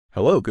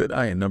Hello, good.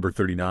 I am number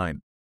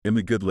 39. Am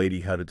a good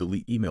lady how to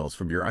delete emails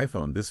from your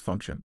iPhone. This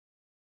function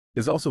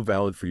is also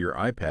valid for your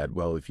iPad.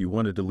 Well, if you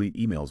want to delete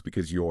emails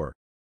because your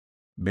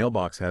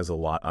mailbox has a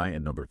lot, I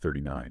am number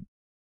 39.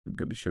 I'm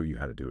going to show you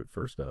how to do it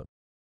first up.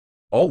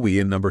 All we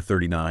in number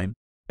 39.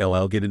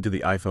 LL get into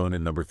the iPhone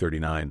in number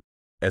 39.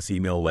 S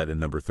email let in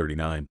number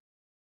 39.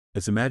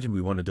 Let's imagine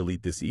we want to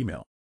delete this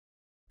email.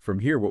 From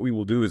here, what we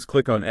will do is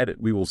click on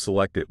edit. We will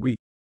select it.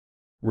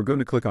 We're going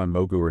to click on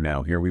Moguer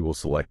now. Here we will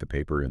select the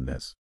paper in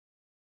this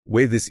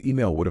way. This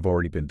email would have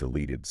already been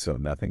deleted, so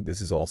nothing.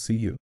 This is all. See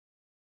you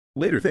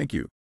later. Thank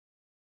you.